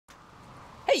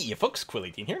Hey you folks,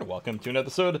 Quilly18 here, and welcome to another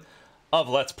episode of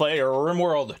Let's Play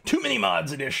RIMWORLD Too Many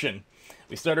Mods Edition.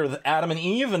 We started with Adam and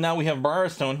Eve, and now we have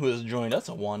Barstone, who has joined us,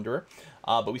 a wanderer.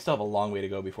 But we still have a long way to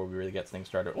go before we really get things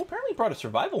started. Oh, apparently he brought a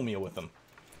survival meal with him.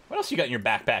 What else you got in your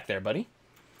backpack there, buddy?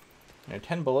 There are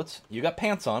 10 bullets. You got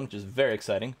pants on, which is very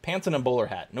exciting. Pants and a bowler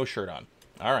hat, no shirt on.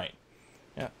 Alright.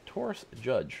 Yeah, Taurus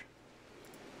Judge.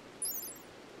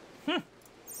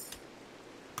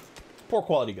 Poor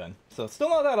quality gun. So still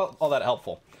not that all that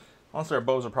helpful. Honestly, our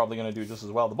bows are probably going to do just as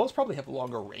well. The bows probably have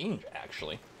longer range,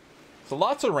 actually. So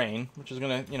lots of rain, which is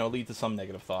going to, lead to some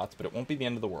negative thoughts, but it won't be the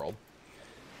end of the world.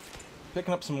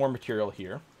 Picking up some more material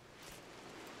here.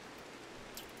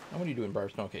 Now, what are you doing,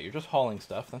 Barstone? Okay, you're just hauling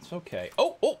stuff. That's okay.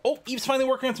 Oh, Eve's finally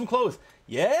working on some clothes.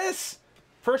 Yes!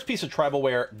 First piece of tribal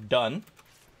wear done.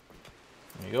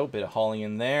 There you go, bit of hauling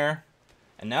in there.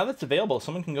 And now that's available,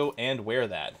 someone can go and wear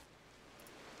that.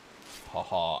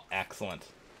 Haha, excellent.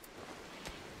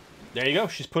 There you go,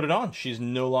 she's put it on. She's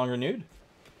no longer nude.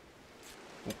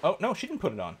 Oh, no, she didn't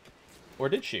put it on. Or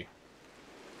did she?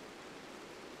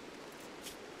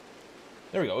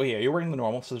 There we go. Oh, yeah, you're wearing the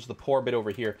normal, so there's the poor bit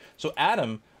over here. So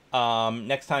Adam,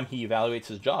 next time he evaluates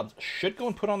his jobs, should go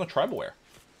and put on the tribal wear.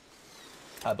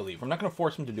 I believe. I'm not going to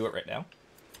force him to do it right now.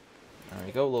 There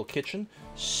you go, a little kitchen.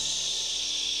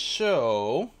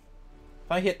 So,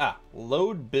 if I hit,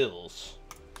 load bills.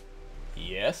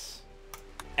 Yes.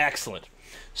 Excellent.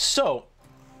 So,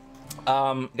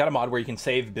 got a mod where you can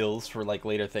save bills for, like,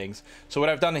 later things. So what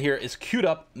I've done here is queued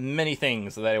up many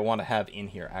things that I want to have in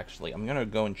here, actually. I'm going to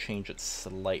go and change it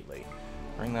slightly.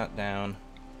 Bring that down.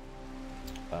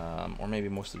 Or maybe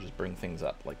mostly just bring things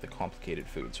up, like the complicated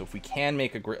food. So if we can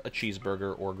make a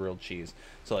cheeseburger or grilled cheese,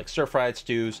 so like stir-fried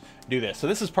stews, do this. So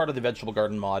this is part of the vegetable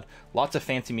garden mod. Lots of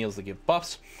fancy meals that give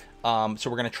buffs. So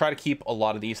we're going to try to keep a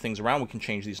lot of these things around. We can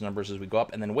change these numbers as we go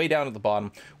up. And then way down at the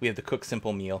bottom, we have the cook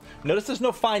simple meal. Notice there's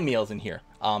no fine meals in here,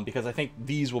 because I think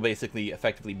these will basically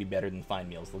effectively be better than fine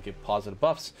meals. They'll give positive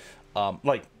buffs,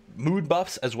 like mood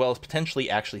buffs, as well as potentially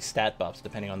actually stat buffs,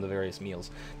 depending on the various meals.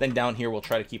 Then down here, we'll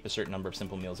try to keep a certain number of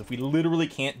simple meals. If we literally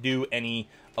can't do any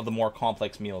of the more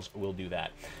complex meals, we'll do that.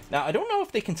 Now, I don't know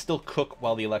if they can still cook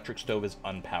while the electric stove is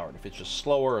unpowered. If it's just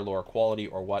slower or lower quality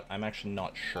or what, I'm actually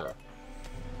not sure.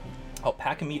 Oh,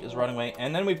 pack of meat is running away.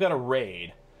 And then we've got a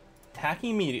raid. Attacking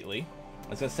immediately. I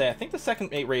was going to say, I think the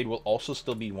second raid will also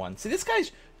still be one. See, this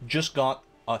guy's just got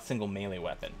a single melee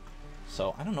weapon.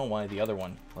 So, I don't know why the other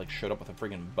one, like, showed up with a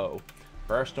friggin' bow.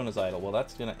 Barstone is idle. Well,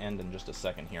 that's going to end in just a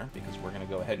second here, because we're going to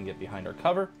go ahead and get behind our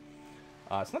cover.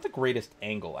 It's not the greatest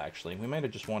angle, actually. We might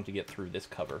have just wanted to get through this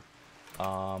cover.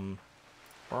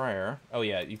 Where? Oh,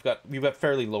 yeah, you've got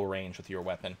fairly low range with your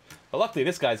weapon. But luckily,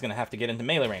 this guy's going to have to get into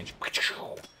melee range.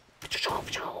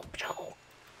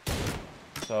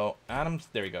 So, Adam's,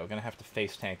 there we go, gonna have to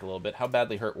face tank a little bit. How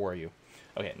badly hurt were you?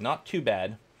 Okay, not too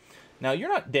bad. Now, you're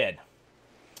not dead.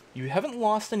 You haven't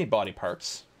lost any body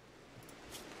parts.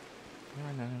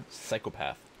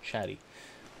 Psychopath. Chatty.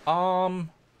 Yeah,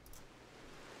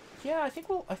 I think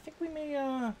we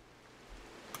may,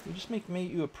 we just make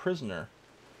you a prisoner.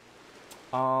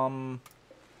 We're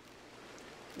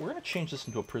gonna change this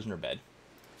into a prisoner bed.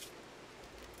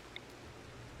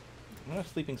 I'm going to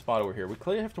sleeping spot over here. We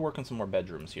clearly have to work on some more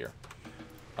bedrooms here.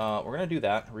 We're going to do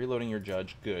that. Reloading your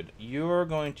judge. Good. You're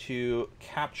going to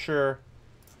capture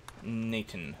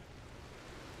Nathan.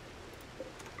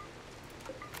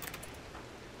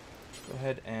 Go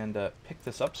ahead and pick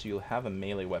this up so you'll have a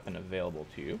melee weapon available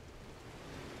to you.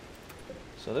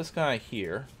 So this guy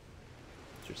here,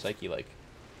 what's your psyche like?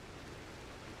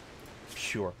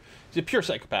 Pure. He's a pure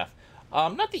psychopath.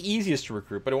 Not the easiest to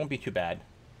recruit, but it won't be too bad.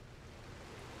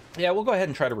 Yeah, we'll go ahead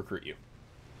and try to recruit you.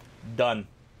 Done.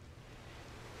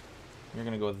 You're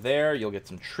going to go there. You'll get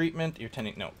some treatment. You're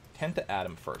tending... No, tend to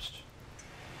Adam first.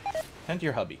 Tend to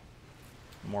your hubby.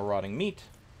 More rotting meat.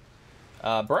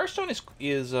 Barstone is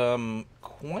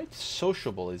quite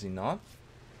sociable, is he not?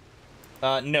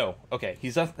 No. Okay, he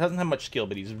doesn't have much skill,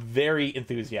 but he's very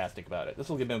enthusiastic about it. This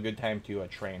will give him a good time to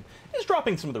train. He's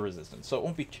dropping some of the resistance, so it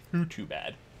won't be too bad.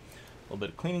 A little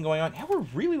bit of cleaning going on. Yeah, we're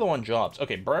really low on jobs.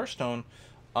 Okay, Barstone...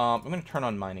 I'm going to turn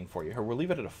on mining for you. Or we'll leave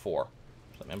it at a 4.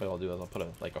 So maybe what I'll do is I'll put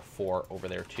a 4 over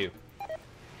there too.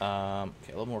 Okay, a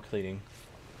little more cleaning.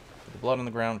 Put the blood on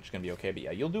the ground, which is going to be okay. But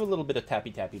yeah, you'll do a little bit of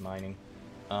tappy mining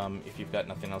if you've got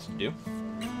nothing else to do.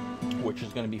 Which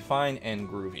is going to be fine and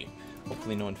groovy.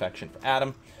 Hopefully no infection for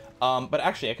Adam. But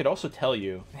actually, I could also tell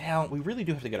you, now we really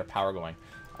do have to get our power going.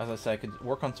 As I said, I could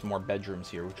work on some more bedrooms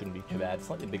here, which wouldn't be too bad.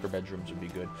 Slightly bigger bedrooms would be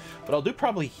good. What I'll do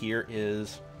probably here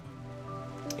is...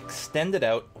 extend it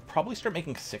out. We'll probably start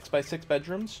making 6x6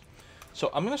 bedrooms. So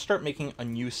I'm going to start making a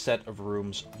new set of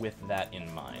rooms with that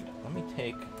in mind. Let me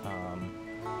take, I'm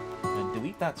going to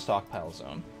delete that stockpile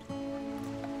zone.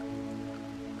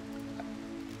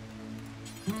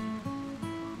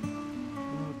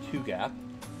 Ooh, 2 gap.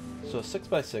 So a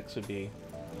 6x6 would be,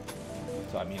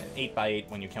 so I mean an 8x8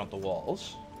 when you count the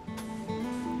walls.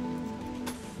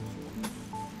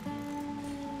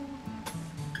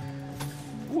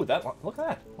 Ooh, look at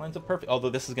that. Lines up perfect. Although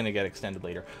this is going to get extended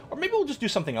later. Or maybe we'll just do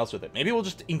something else with it. Maybe we'll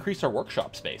just increase our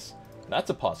workshop space. That's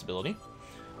a possibility.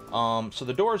 So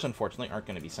the doors, unfortunately, aren't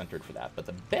going to be centered for that. But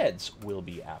the beds will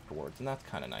be afterwards, and that's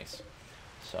kind of nice.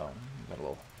 So, got a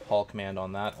little haul command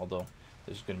on that, although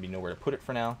there's going to be nowhere to put it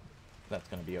for now. That's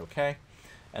going to be okay.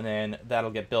 And then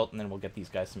that'll get built, and then we'll get these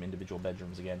guys some individual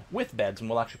bedrooms again with beds, and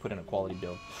we'll actually put in a quality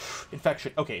build. In fact,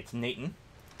 okay, it's Natane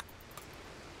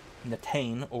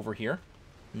over here.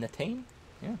 Natane?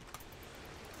 Yeah.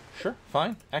 Sure,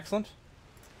 fine, excellent.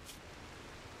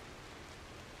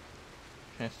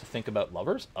 Chance to think about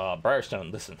lovers?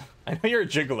 Briarstone, listen. I know you're a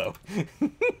gigolo.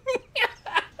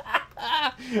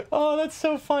 Oh, that's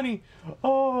so funny.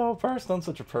 Oh, Briarstone's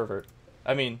such a pervert.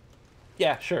 I mean,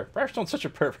 yeah, sure. Briarstone's such a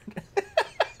pervert.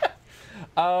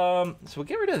 So we'll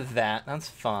get rid of that. That's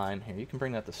fine. Here, you can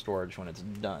bring that to storage when it's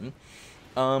done.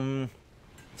 Same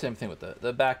thing with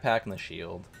the backpack and the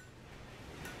shield.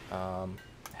 Hell,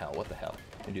 what the hell?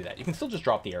 You can do that. You can still just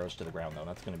drop the arrows to the ground, though.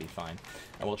 That's going to be fine.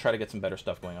 And we'll try to get some better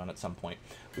stuff going on at some point.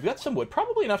 We've got some wood.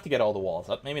 Probably enough to get all the walls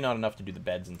up. Maybe not enough to do the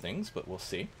beds and things, but we'll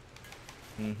see.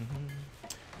 At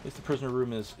least the prisoner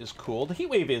room is cool. The heat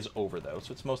wave is over, though,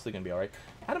 so it's mostly going to be all right.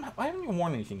 Adam, I haven't even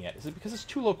worn anything yet. Is it because it's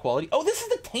too low quality? Oh, this is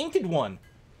the tainted one!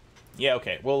 Yeah,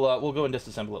 okay. We'll go and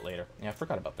disassemble it later. Yeah, I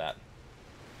forgot about that.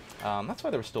 That's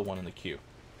why there was still one in the queue.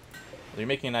 Well, you're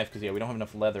making a knife because, yeah, we don't have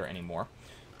enough leather anymore.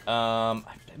 I'm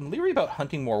leery about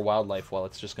hunting more wildlife while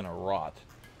it's just going to rot.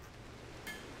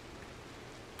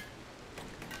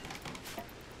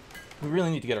 We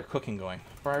really need to get our cooking going.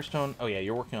 Firestone, oh yeah,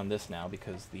 you're working on this now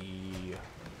because you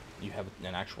have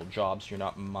an actual job, so you're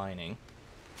not mining.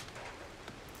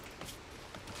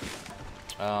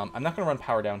 I'm not going to run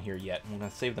power down here yet. I'm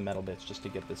going to save the metal bits just to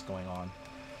get this going on.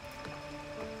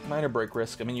 Minor break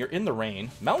risk. I mean, you're in the rain.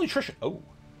 Malnutrition. Oh.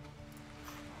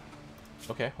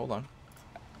 Okay, hold on.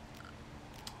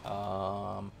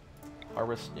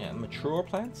 Harvest, yeah, mature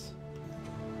plants.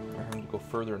 We're having to go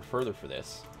further and further for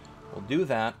this. We'll do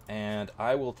that, and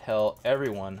I will tell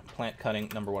everyone plant cutting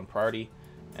 #1 priority,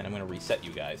 and I'm going to reset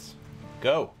you guys.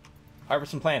 Go!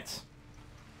 Harvest some plants.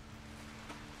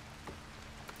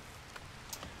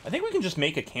 I think we can just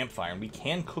make a campfire, and we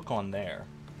can cook on there.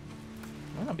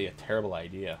 Might not be a terrible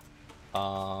idea.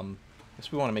 I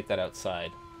guess we want to make that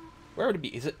outside. Where would it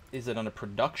be? Is it under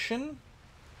production?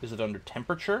 Is it under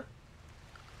temperature?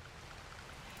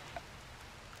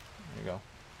 There you go.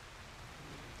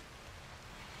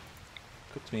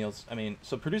 Cooks meals. I mean,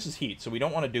 so it produces heat, so we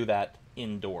don't want to do that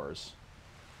indoors.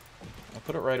 I'll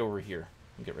put it right over here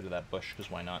and get rid of that bush,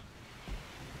 because why not?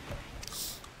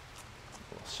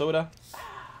 A little soda.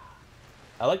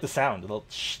 I like the sound, a little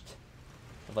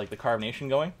of like the carbonation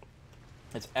going.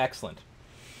 It's excellent.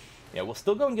 Yeah, we'll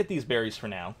still go and get these berries for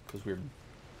now, because we're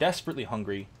desperately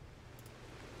hungry.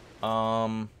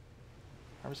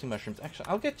 Harvesting mushrooms. Actually,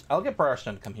 I'll get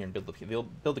Briarstone to come here and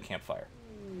build a campfire.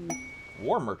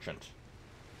 War merchant.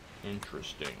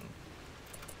 Interesting.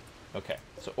 Okay,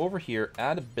 so over here,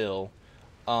 add a bill.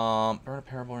 Burn a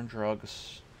paraborn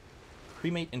drugs.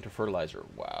 Cremate into fertilizer.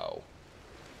 Wow.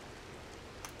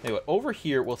 Anyway, over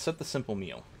here, we'll set the simple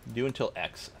meal. Do until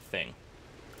X thing.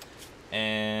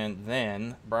 And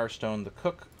then, Briarstone, the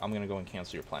cook, I'm going to go and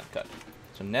cancel your plant cut.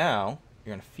 So now,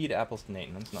 you're going to feed apples to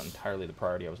Nathan. That's not entirely the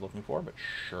priority I was looking for, but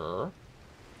sure.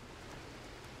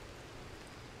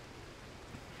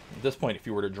 At this point, if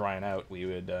you were to dry it out,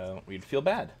 we'd feel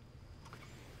bad.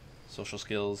 Social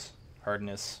skills,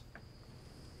 hardness,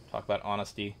 talk about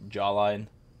honesty, jawline.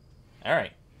 All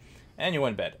right. And you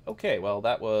went to bed. Okay, well,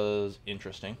 that was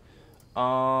interesting.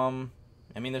 I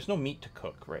mean, there's no meat to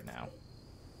cook right now.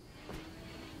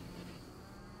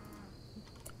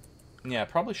 Yeah, I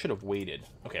probably should have waited.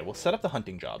 Okay, we'll set up the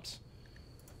hunting jobs.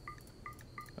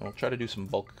 And we'll try to do some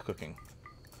bulk cooking.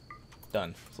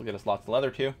 Done. This will get us lots of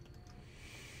leather, too.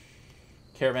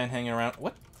 Caravan hanging around.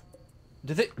 What?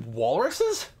 Did they...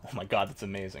 Walruses? Oh my god, that's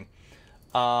amazing.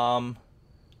 Well,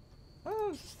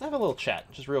 just have a little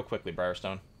chat. Just real quickly,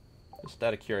 Briarstone. Just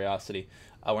out of curiosity.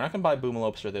 We're not going to buy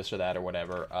boomalopes or this or that or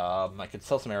whatever. I could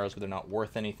sell some arrows, but they're not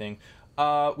worth anything.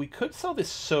 We could sell this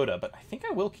soda, but I think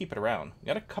I will keep it around. We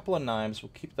got a couple of knives.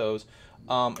 We'll keep those.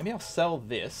 Maybe I'll sell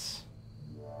this.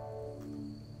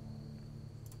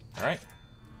 Alright.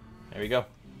 There we go.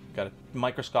 Got a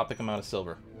microscopic amount of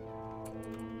silver.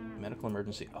 Medical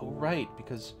emergency. Oh, right,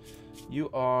 because you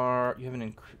have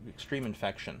an extreme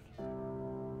infection.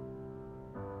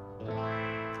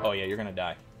 Oh, yeah, you're gonna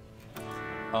die.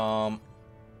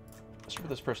 Let's put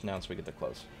this person down so we get the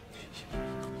clothes.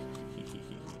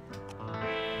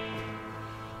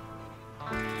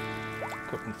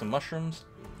 Cooking some mushrooms.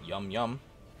 Yum, yum.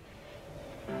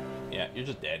 Yeah, you're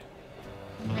just dead.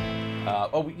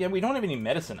 We don't have any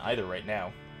medicine either right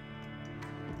now.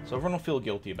 So everyone will feel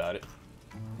guilty about it.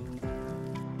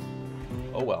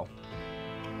 Oh well.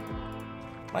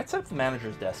 Might set up the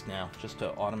manager's desk now, just to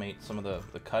automate some of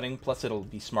the cutting. Plus it'll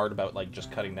be smart about, like,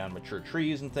 just cutting down mature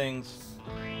trees and things.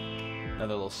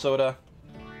 Another little soda.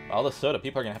 All this soda,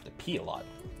 people are gonna have to pee a lot.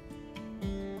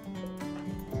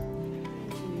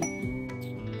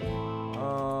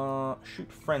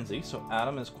 Shoot frenzy, so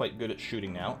Adam is quite good at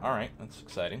shooting now. Alright, that's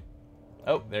exciting.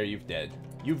 Oh, there you've dead.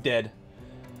 You've dead.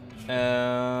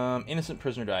 Innocent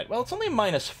prisoner died. Well, it's only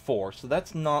 -4, so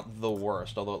that's not the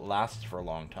worst, although it lasts for a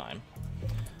long time.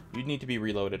 You'd need to be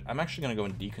reloaded. I'm actually going to go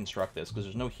and deconstruct this, because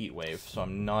there's no heat wave, so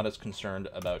I'm not as concerned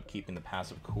about keeping the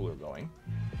passive cooler going.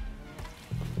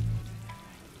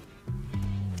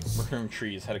 Recurring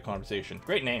Trees had a conversation.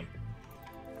 Great name.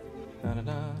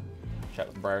 Da-da-da. Chat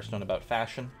with Briarstone about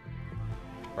fashion.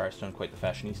 Briarstone, quite the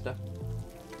fashionista.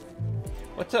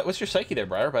 What's your psyche there,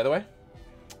 Briar, by the way?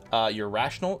 You're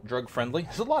rational, drug-friendly.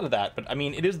 There's a lot of that, but, I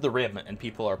mean, it is the Rim, and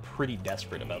people are pretty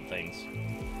desperate about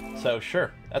things. So,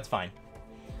 sure, that's fine.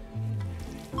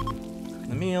 Cooking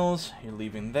the meals, you're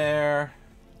leaving there.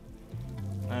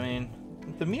 I mean,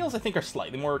 the meals, I think, are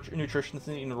slightly more nutritious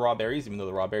than eating the raw berries, even though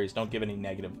the raw berries don't give any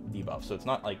negative debuff, so it's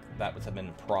not like that would have been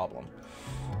a problem.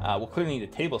 We'll clearly need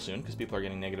a table soon, because people are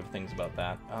getting negative things about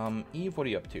that. Eve, what are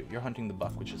you up to? You're hunting the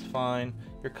buck, which is fine.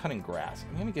 You're cutting grass.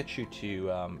 I'm going to get you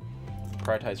to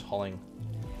prioritize hauling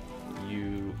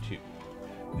you to...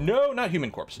 No, not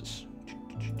human corpses.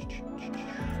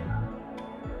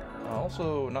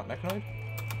 Also, not mechanoid.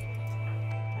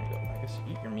 There you go. I guess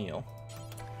eat your meal.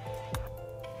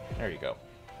 There you go.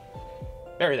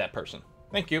 Bury that person.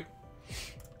 Thank you.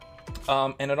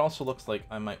 And it also looks like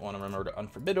I might want to remember to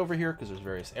unforbid over here, because there's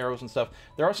various arrows and stuff.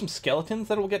 There are some skeletons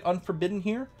that will get unforbidden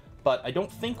here, but I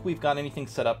don't think we've got anything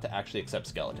set up to actually accept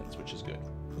skeletons, which is good.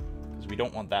 Because we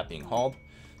don't want that being hauled.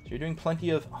 So you're doing plenty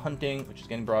of hunting, which is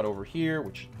getting brought over here,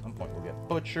 which at some point will get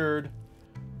butchered,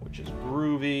 which is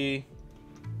groovy.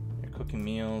 You're cooking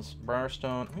meals.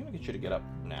 Briarstone, I'm going to get you to get up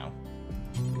now.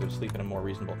 Go to sleep at a more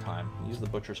reasonable time. Use the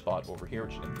butcher spot over here,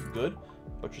 which is going to be good.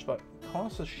 Butcher spot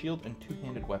costs a shield and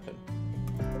two-handed weapon.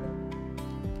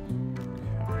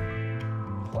 Okay.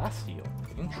 Plasteel.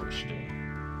 Interesting.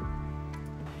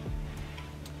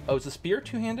 Oh, is the spear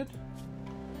two-handed?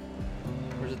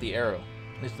 Or is it the arrow?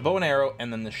 It's the bow and arrow,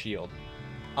 and then the shield.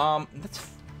 That's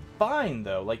fine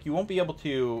though. Like, you won't be able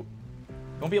to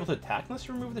attack unless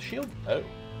you remove the shield. Oh.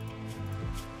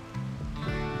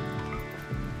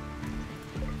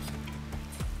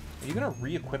 Are you gonna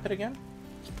re-equip it again?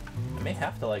 I may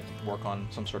have to, like, work on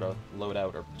some sort of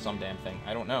loadout or some damn thing.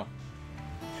 I don't know.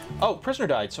 Oh, prisoner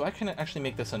died, so I can actually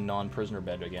make this a non-prisoner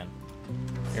bed again.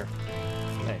 Here.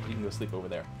 Hey, you can go sleep over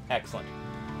there. Excellent.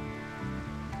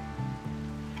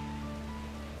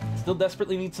 Still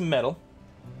desperately need some metal.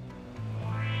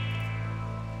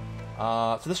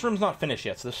 So this room's not finished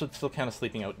yet, so this should still count as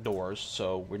sleeping outdoors,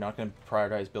 so we're not going to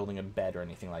prioritize building a bed or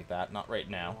anything like that. Not right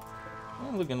now.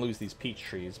 I'm going to lose these peach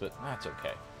trees, but that's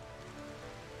okay.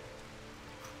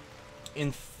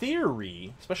 In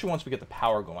theory, especially once we get the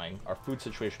power going, our food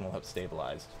situation will have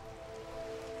stabilized.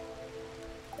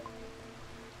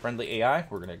 Friendly AI,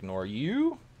 we're going to ignore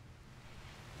you.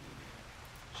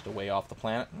 Just a way off the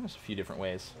planet. There's a few different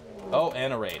ways. Oh,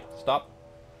 and a raid. Stop.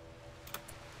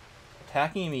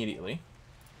 Attacking immediately.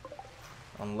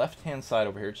 On the left-hand side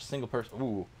over here, just a single person.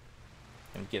 Ooh.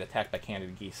 And get attacked by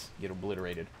Canada geese. Get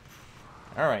obliterated.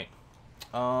 Alright.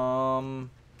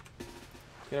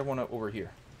 Get everyone up over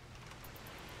here.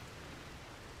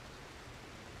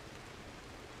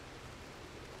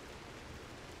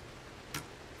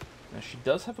 Now, she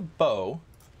does have a bow,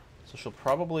 so she'll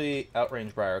probably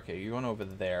outrange Briar. Okay, you're going over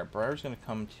there. Briar's going to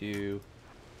come to...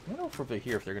 I don't know if over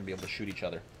here if they're going to be able to shoot each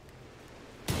other.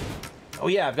 Oh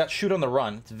yeah, I've got shoot on the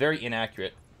run. It's very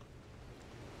inaccurate.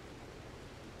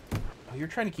 Oh, you're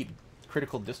trying to keep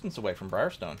critical distance away from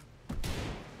Briarstone.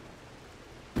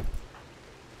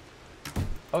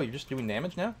 Oh, you're just doing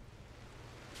damage now?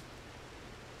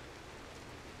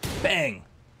 Bang!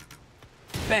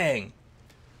 Bang!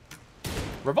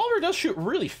 Revolver does shoot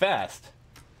really fast.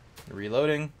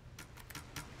 Reloading.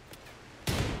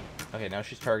 Okay, now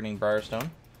she's targeting Briarstone,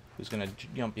 who's going to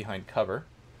jump behind cover.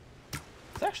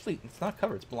 It's not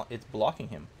covered. It's blocking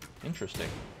him. Interesting.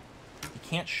 He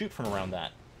can't shoot from around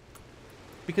that.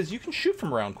 Because you can shoot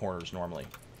from around corners normally.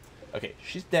 Okay,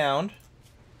 she's downed.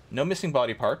 No missing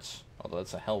body parts. Although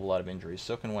that's a hell of a lot of injuries.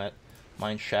 Soaking wet.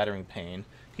 Mind-shattering pain.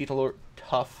 Teetotaler.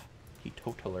 Tough.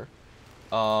 Teetotaler.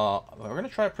 We're going to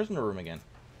try a prisoner room again.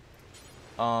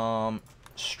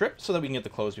 Strip so that we can get the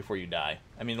clothes before you die.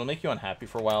 I mean, it'll make you unhappy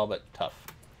for a while, but tough.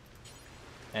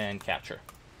 And capture.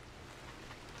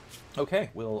 Okay,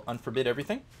 we'll unforbid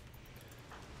everything.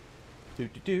 We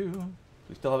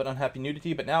still have an unhappy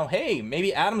nudity, but now, hey,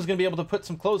 maybe Adam's going to be able to put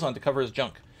some clothes on to cover his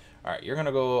junk. Alright, you're going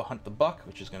to go hunt the buck,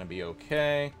 which is going to be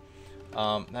okay.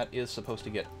 That is supposed to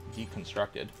get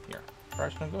deconstructed. Here,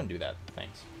 Firestone, go and do that.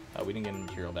 Thanks. We didn't get any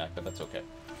material back, but that's okay.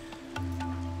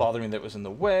 Bothering that was in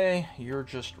the way. You're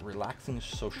just relaxing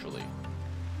socially.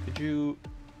 Could you...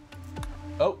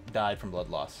 Oh, died from blood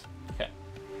loss. Okay.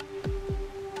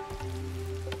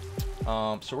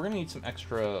 So we're going to need some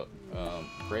extra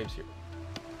graves here.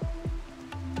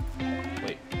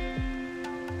 Wait.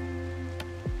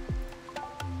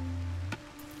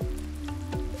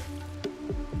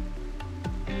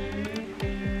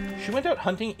 She went out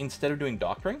hunting instead of doing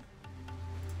doctoring?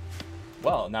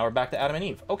 Well, now we're back to Adam and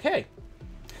Eve. Okay.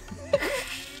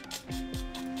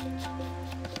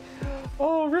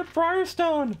 Oh, rip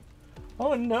Briarstone.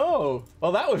 Oh, no.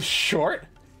 Well, that was short.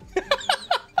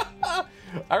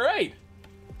 All right.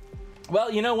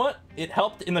 Well, you know what? It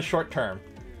helped in the short term.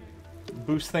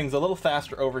 Boost things a little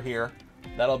faster over here.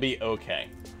 That'll be okay.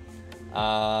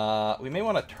 We may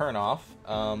want to turn off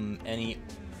any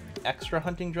extra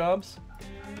hunting jobs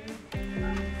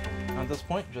at this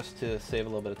point, just to save a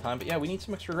little bit of time. But yeah, we need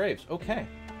some extra graves. Okay.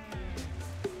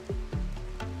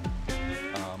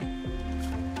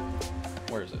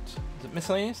 Where is it? Is it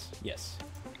miscellaneous? Yes.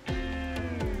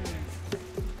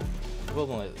 Build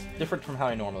them like this. Different from how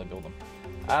I normally build them.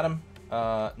 Adam,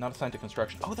 not assigned to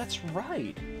construction. Oh, that's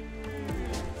right.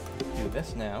 Do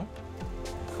this now.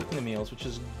 Cooking the meals, which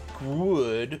is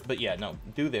good. But yeah, no,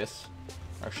 do this.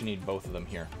 I actually need both of them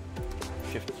here.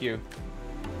 Shift Q.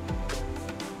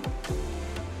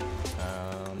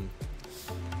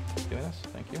 Doing this,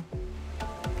 thank you.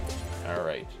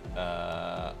 Alright.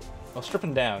 Well,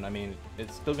 stripping down, I mean,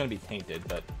 it's still going to be tainted,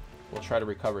 but we'll try to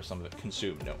recover some of it.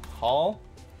 Consume, no. Haul.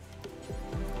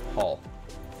 Haul.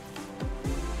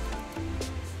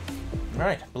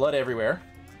 Alright, blood everywhere.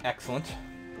 Excellent.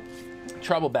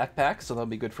 Travel backpack, so that'll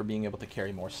be good for being able to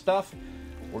carry more stuff.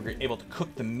 We're able to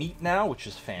cook the meat now, which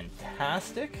is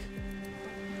fantastic.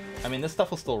 I mean, this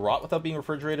stuff will still rot without being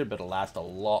refrigerated, but it'll last a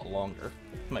lot longer.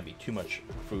 It might be too much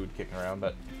food kicking around,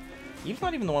 but Eve's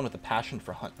not even the one with the passion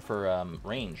for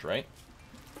range, right?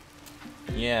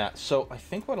 Yeah, so I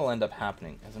think what'll end up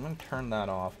happening is I'm going to turn that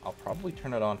off. I'll probably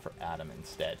turn it on for Adam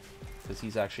instead, because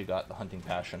he's actually got the hunting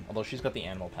passion, although she's got the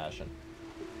animal passion.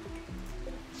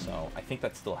 So I think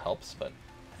that still helps, but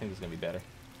I think it's going to be better.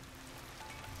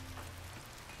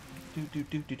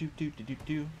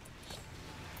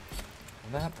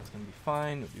 That's going to be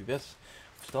fine. We'll do this.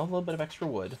 Still have a little bit of extra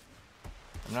wood.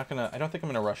 I don't think I'm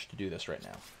gonna rush to do this right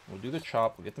now. We'll do the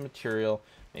chop, we'll get the material,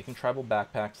 making tribal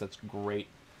backpacks, that's great.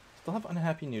 Still have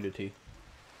unhappy nudity.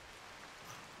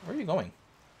 Where are you going?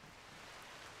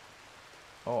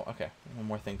 Oh, okay. One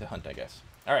more thing to hunt, I guess.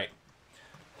 Alright.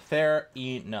 Fair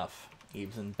enough.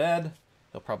 Eve's in bed.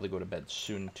 He'll probably go to bed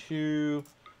soon too.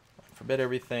 Forbid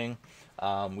everything.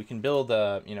 We can build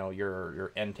you know,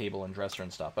 your end table and dresser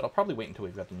and stuff, but I'll probably wait until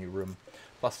we've got the new room.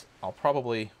 Plus, I'll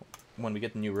probably, when we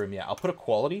get the new room, yeah, I'll put a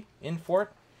quality in for it,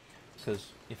 because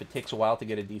if it takes a while to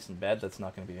get a decent bed, that's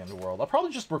not going to be the end of the world. I'll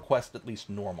probably just request at least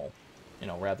normal, you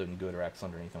know, rather than good or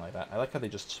excellent or anything like that. I like how they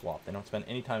just swap. They don't spend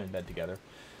any time in bed together.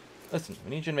 Listen, we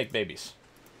need you to make babies.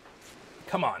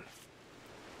 Come on.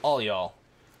 All y'all.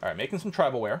 Alright, making some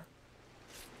tribal wear.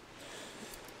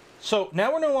 So,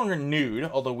 now we're no longer nude,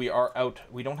 although we are out.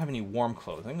 We don't have any warm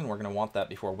clothing, and we're going to want that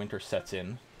before winter sets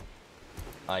in.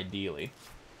 Ideally.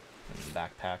 And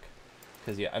backpack.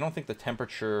 Because, yeah, I don't think the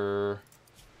temperature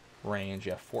range,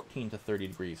 yeah, 14 to 30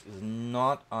 degrees is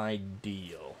not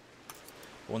ideal.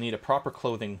 We'll need a proper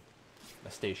clothing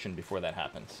station before that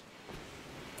happens.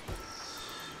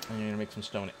 And you're going to make some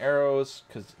stone arrows,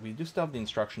 because we do still have the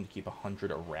instruction to keep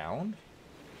 100 around.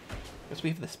 I guess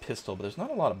we have this pistol, but there's not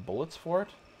a lot of bullets for it.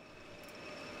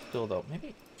 Still, though,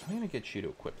 maybe I'm going to get you to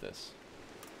equip this.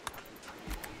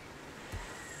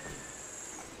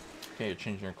 Okay, you're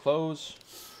changing your clothes.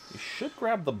 You should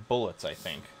grab the bullets, I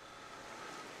think.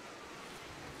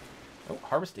 Oh,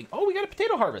 harvesting. Oh, we got a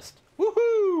potato harvest.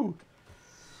 Woohoo!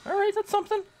 All right, that's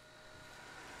something.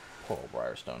 Poor old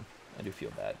Briarstone. I do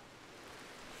feel bad.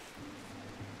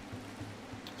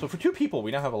 So for 2 people,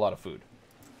 we now have a lot of food.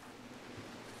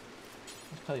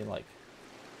 Let's tell you, like,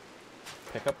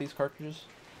 pick up these cartridges.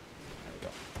 There we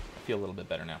go. I feel a little bit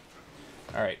better now.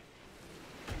 All right.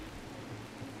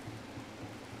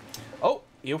 Oh,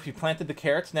 if you planted the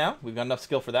carrots now, we've got enough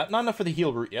skill for that. Not enough for the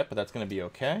heal root yet, but that's going to be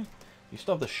okay. You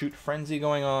still have the shoot frenzy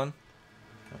going on.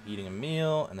 Eating a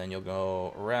meal, and then you'll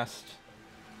go rest.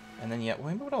 And then, yeah,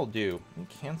 maybe what I'll do, let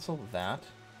me cancel that.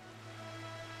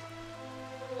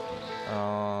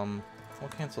 We'll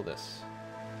cancel this.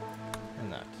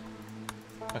 And that.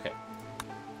 Okay.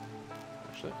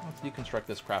 Actually, let's deconstruct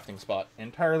this crafting spot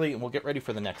entirely, and we'll get ready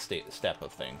for the next step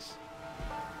of things.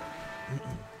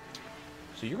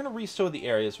 So you're going to resow the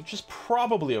areas, which is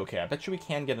probably okay. I bet you we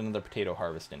can get another potato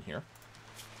harvest in here.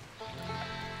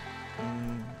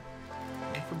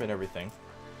 Forbid everything.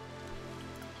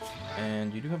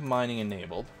 And you do have mining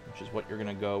enabled, which is what you're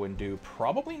going to go and do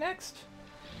probably next.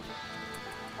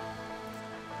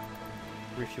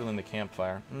 Refueling the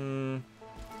campfire. And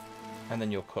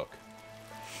then you'll cook.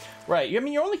 Right, I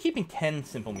mean, you're only keeping 10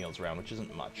 simple meals around, which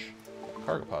isn't much.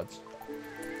 Cargo pods.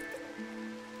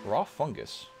 Raw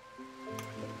fungus.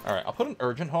 Alright, I'll put an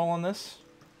urgent haul on this.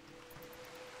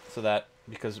 So that,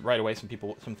 because right away some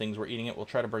things were eating it, we'll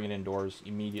try to bring it indoors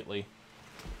immediately.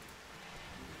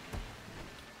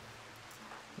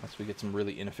 Unless we get some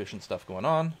really inefficient stuff going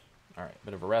on. Alright,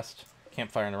 bit of a rest.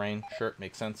 Campfire in the rain. Sure,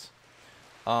 makes sense.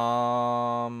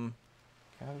 Gather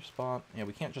spot. Yeah,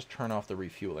 we can't just turn off the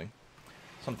refueling.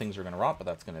 Some things are going to rot, but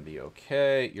that's going to be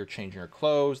okay. You're changing your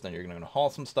clothes, then you're going to haul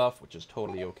some stuff, which is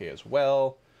totally okay as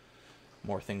well.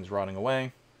 More things rotting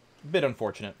away. A bit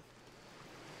unfortunate.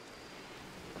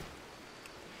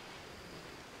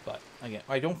 But, again,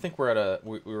 I don't think we're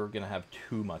going to have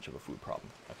too much of a food problem.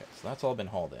 Okay, so that's all been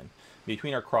hauled in.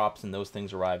 Between our crops and those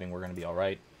things arriving, we're going to be all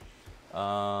right. 2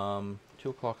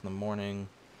 o'clock in the morning.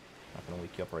 Not going to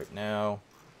wake you up right now.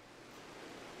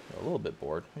 You're a little bit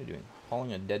bored. What are you doing?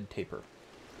 Hauling a dead tapir.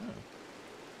 Oh.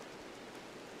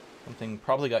 Something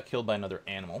probably got killed by another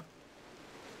animal.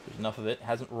 There's enough of it. It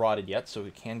hasn't rotted yet, so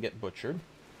it can get butchered.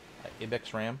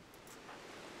 Ibex ram.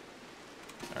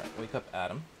 Alright, wake up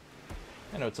Adam.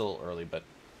 I know it's a little early, but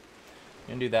I'm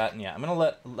going to do that, and yeah, I'm going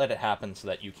to let it happen so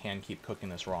that you can keep cooking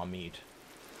this raw meat.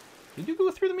 You do go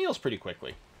through the meals pretty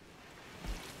quickly.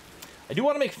 I do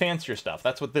want to make fancier stuff.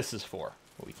 That's what this is for.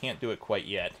 But we can't do it quite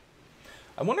yet.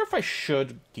 I wonder if I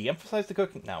should de-emphasize the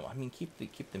cooking. No, I mean, keep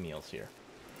the meals here.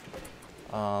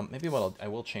 Maybe I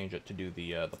will change it to do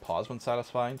the pause when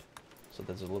satisfied. So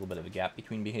there's a little bit of a gap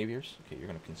between behaviors. Okay, you're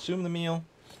going to consume the meal.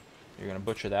 You're going to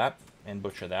butcher that and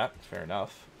butcher that. Fair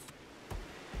enough.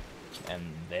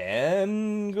 And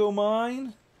then go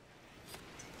mine.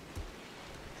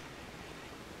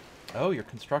 Oh, you're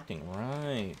constructing.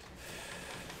 Right.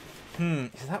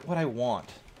 Is that what I want?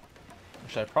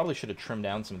 Actually, I probably should have trimmed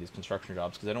down some of these construction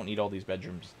jobs because I don't need all these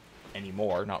bedrooms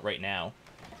anymore. Not right now.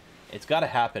 It's got to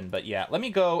happen, but yeah. Let me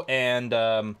go and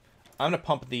I'm going to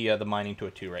pump the mining to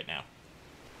a 2 right now.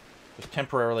 Just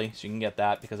temporarily, so you can get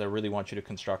that because I really want you to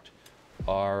construct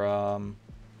our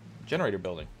generator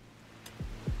building.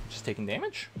 Just taking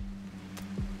damage?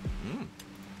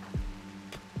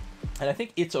 And I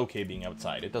think it's okay being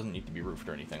outside. It doesn't need to be roofed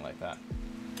or anything like that.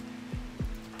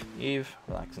 Eve,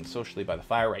 relaxing socially by the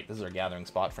fire. Right, this is our gathering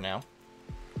spot for now.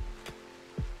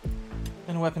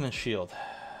 And a weapon and shield.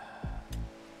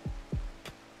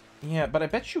 Yeah, but I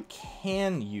bet you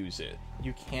can use it.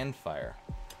 You can fire.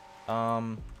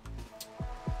 I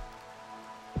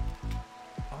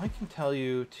can tell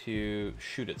you to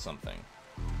shoot at something.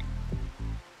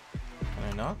 Can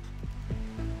I not?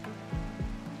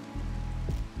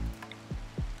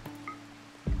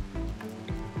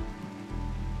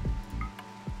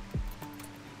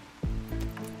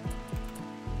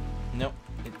 Nope,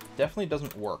 it definitely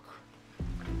doesn't work.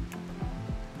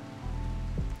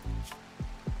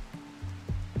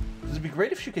 It'd be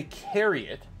great if she could carry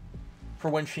it for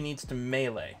when she needs to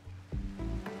melee.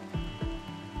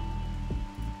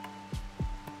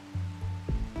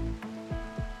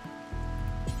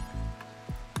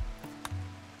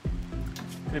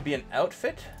 Could it be an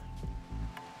outfit?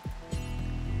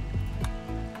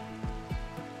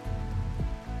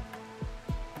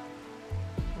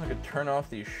 I could turn off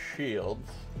these shields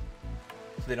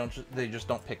so they just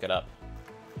don't pick it up.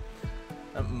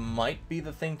 That might be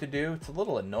the thing to do. It's a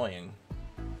little annoying.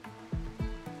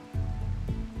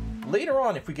 Later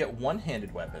on, if we get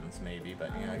one-handed weapons, maybe. But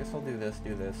yeah, I guess I'll do this.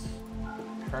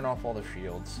 Turn off all the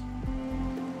shields.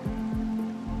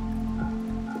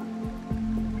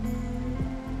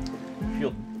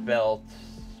 Shield belt.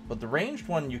 But the ranged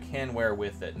one you can wear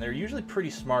with it. And they're usually pretty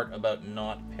smart about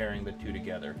not pairing the two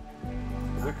together.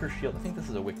 wicker shield. I think this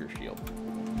is a wicker shield.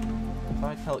 If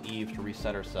I tell Eve to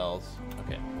reset our cells,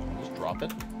 okay, I'll just drop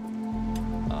it,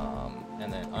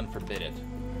 and then unforbid it.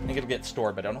 I think it'll get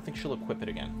stored, but I don't think she'll equip it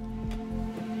again.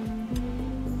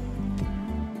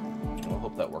 We'll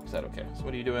hope that works out okay. So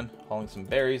what are you doing? Hauling some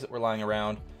berries that were lying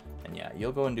around, and yeah,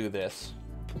 you'll go and do this.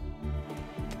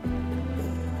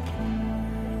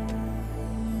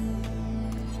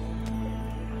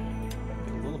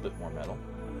 Get a little bit more metal.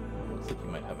 Looks like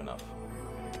you might have enough.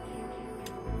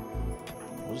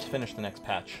 We'll just finish the next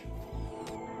patch.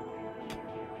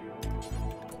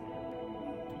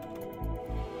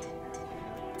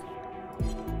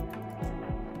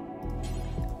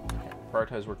 Okay,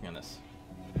 prioritize working on this.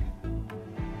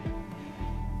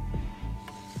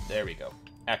 There we go.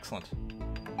 Excellent.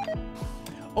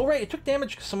 Oh, right, it took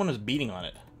damage because someone was beating on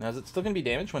it. Now, is it still going to be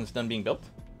damaged when it's done being built?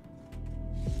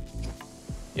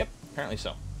 Yep, apparently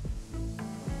so.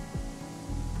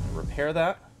 Repair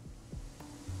that,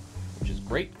 which is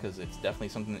great because it's definitely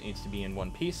something that needs to be in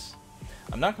one piece.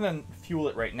 I'm not going to fuel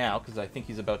it right now because I think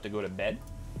he's about to go to bed.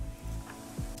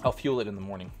 I'll fuel it in the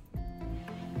morning.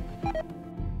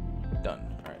 Done.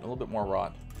 All right, a little bit more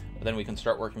rod. But then we can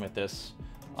start working with this.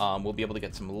 We'll be able to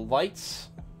get some lights.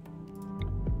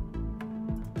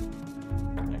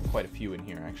 Quite a few in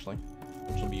here, actually,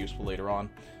 which will be useful later on.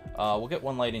 We'll get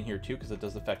one light in here, too, because it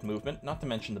does affect movement. Not to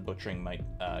mention the butchering might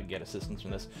get assistance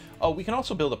from this. Oh, we can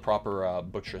also build a proper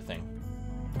butcher thing,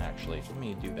 actually. Let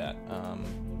me do that.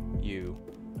 You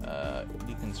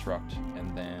deconstruct,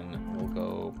 and then we'll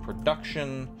go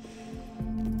production,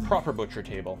 proper butcher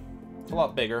table. It's a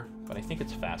lot bigger, but I think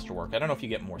it's faster work. I don't know if you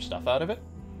get more stuff out of it,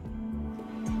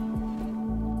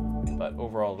 but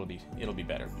overall it'll be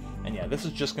better. And yeah, this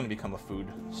is just going to become a food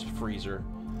freezer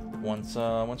once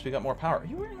we got more power. Are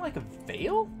you wearing like a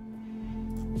veil?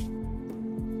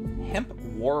 Hemp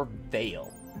War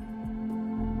Veil.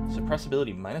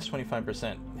 Suppressibility minus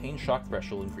 25%. Pain shock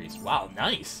threshold increase. Wow,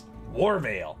 nice. War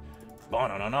Veil.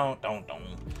 No, don't.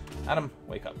 Adam,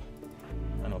 wake up.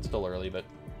 I know it's still early, but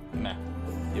meh,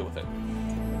 deal with it.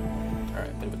 All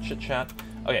right, bit of a chit chat.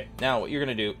 Okay, now what you're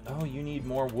gonna do? Oh, you need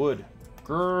more wood.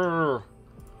 Grrr.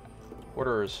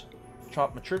 Orders.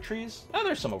 Chop mature trees? Oh,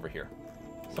 there's some over here.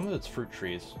 Some of it's fruit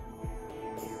trees.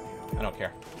 I don't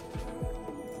care.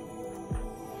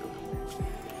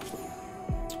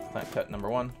 Plant cut number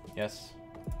 1. Yes.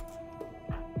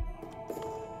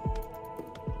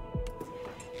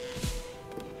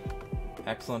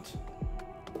 Excellent.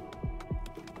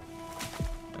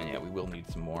 And yeah, we will need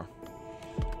some more.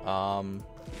 Okay,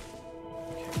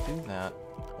 do that.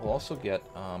 We'll also get,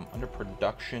 under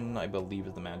production, I believe,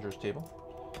 is the manager's table.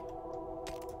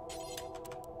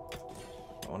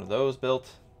 Got one of those built.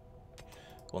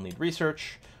 We'll need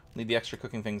research. We'll need the extra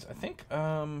cooking things. I think,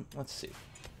 let's see.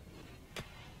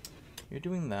 You're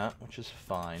doing that, which is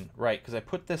fine. Right, because I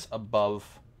put this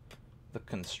above the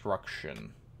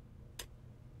construction.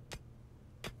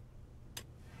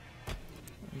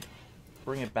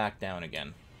 Bring it back down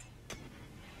again.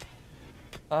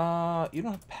 You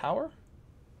don't have power?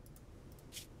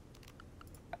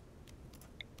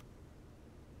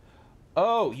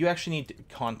 Oh, you actually need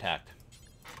contact.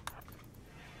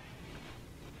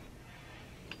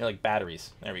 They're like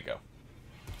batteries. There we go.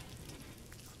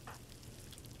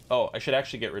 Oh, I should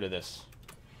actually get rid of this.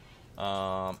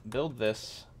 Build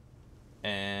this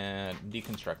and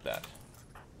deconstruct that.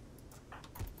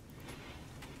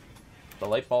 The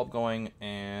light bulb going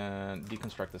and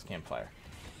deconstruct this campfire.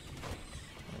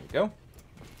 There we go.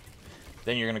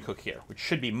 Then you're going to cook here, which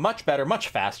should be much better, much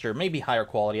faster, maybe higher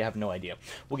quality. I have no idea.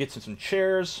 We'll get some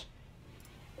chairs.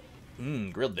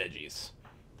 Grilled veggies.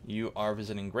 You are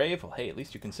visiting grave. Well, hey, at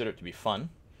least you consider it to be fun.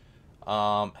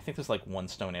 I think there's like one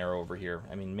stone arrow over here.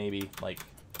 I mean, maybe like,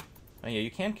 oh yeah,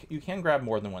 you can grab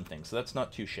more than one thing, so that's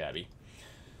not too shabby.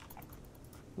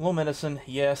 Low medicine,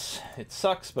 yes, it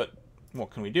sucks, but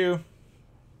what can we do?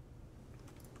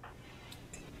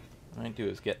 What I do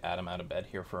is get Adam out of bed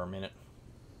here for a minute.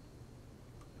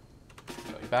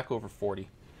 So you're back over 40.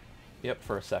 Yep,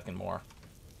 for a second more.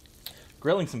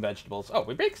 Grilling some vegetables. Oh,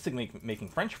 we're basically making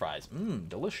French fries.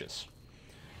 Delicious.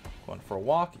 Going for a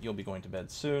walk. You'll be going to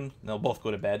bed soon. They'll both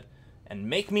go to bed. And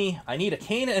make me... I need a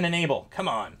Cain and an Abel. Come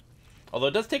on. Although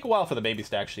it does take a while for the babies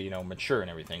to actually, you know, mature and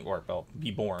everything. Or, well,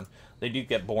 be born. They do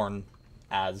get born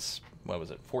as, what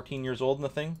was it, 14 years old in the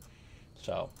thing?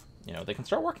 So, you know, they can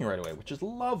start working right away, which is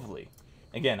lovely.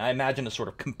 Again, I imagine a sort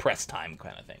of compressed time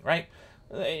kind of thing, right?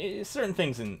 Certain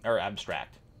things are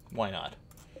abstract. Why not?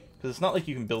 Because it's not like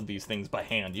you can build these things by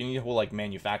hand. You need a whole, like,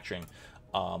 manufacturing,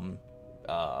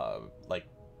 like,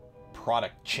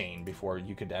 product chain before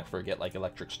you could ever get, like,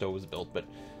 electric stoves built. But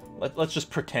Let's just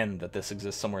pretend that this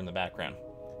exists somewhere in the background.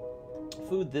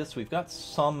 Food this, we've got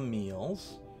some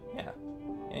meals.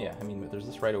 Yeah, I mean, there's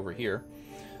this right over here.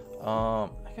 I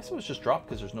guess it was just dropped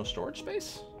because there's no storage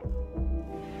space.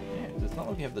 Yeah, it's not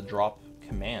like we have the drop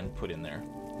command put in there.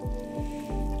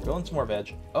 Grilling some more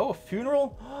veg. Oh, a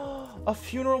funeral? A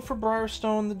funeral for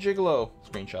Briarstone the Gigolo.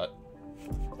 Screenshot.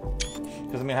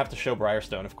 Because I'm going to have to show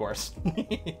Briarstone, of course.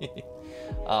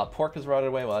 Pork is rotted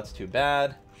away. Well, that's too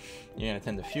bad. You're going to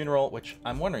attend the funeral, which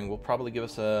I'm wondering will probably give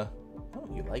us a... Oh,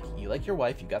 you like your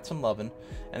wife. You got some lovin'.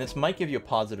 And this might give you a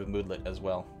positive moodlet as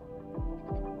well.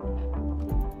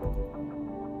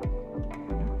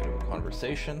 Bit of a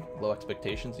conversation. Low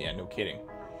expectations. Yeah, no kidding.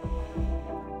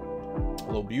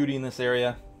 Low beauty in this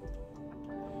area.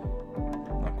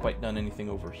 Not quite done anything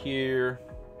over here.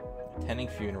 Attending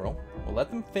funeral. We'll let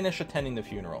them finish attending the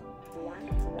funeral.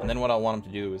 And then what I want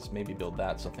them to do is maybe build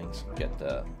that so things get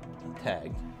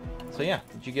tagged. So yeah,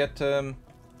 did you get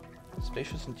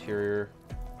spacious interior,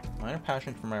 minor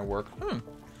passion for my work? No,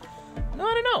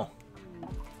 I don't know.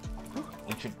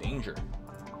 Ancient danger.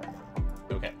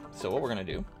 Okay, so what we're gonna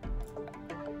do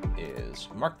is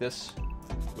mark this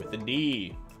with a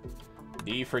D.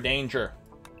 D for danger.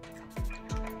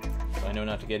 So I know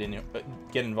not to get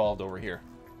involved over here.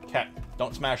 Cat,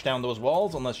 don't smash down those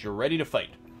walls unless you're ready to fight.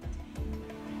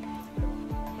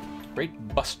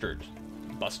 Great bustard.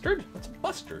 Bustard? What's a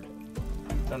bustard?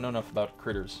 Don't know enough about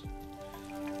critters.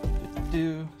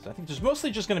 So I think there's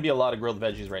mostly just going to be a lot of grilled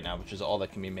veggies right now, which is all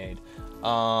that can be made.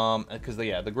 Because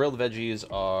the grilled veggies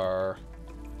are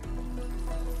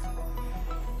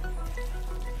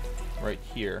right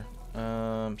here.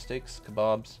 Steaks,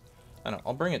 kebabs. I don't know.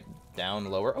 I'll bring it down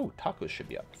lower. Oh, tacos should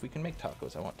be up. If we can make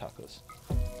tacos, I want tacos.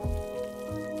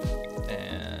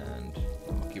 And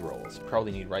monkey rolls.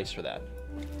 Probably need rice for that.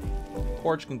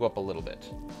 Porridge can go up a little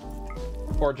bit.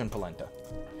 Porridge and polenta.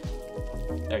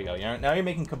 There you go. Now you're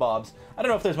making kebabs. I don't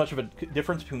know if there's much of a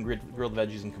difference between grilled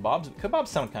veggies and kebabs. Kebabs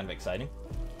sound kind of exciting.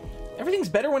 Everything's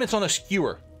better when it's on a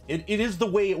skewer. It is the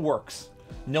way it works.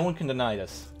 No one can deny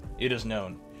this. It is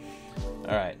known.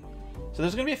 Alright. So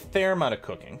there's going to be a fair amount of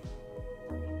cooking.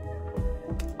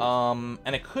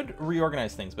 And it could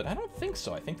reorganize things, but I don't think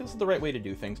so. I think this is the right way to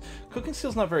do things. Cooking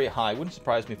skill's not very high. Wouldn't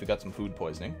surprise me if we got some food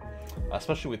poisoning.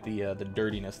 Especially with the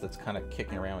dirtiness that's kind of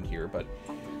kicking around here, but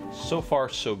so far,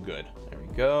 so good. There we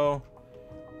go.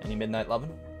 Any midnight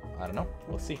lovin'? I don't know.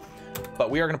 We'll see.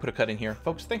 But we are going to put a cut in here.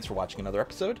 Folks, thanks for watching another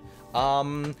episode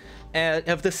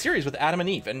of this series with Adam and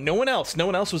Eve. And no one else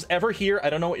was ever here. I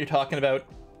don't know what you're talking about.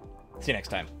 See you next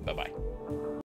time. Bye-bye.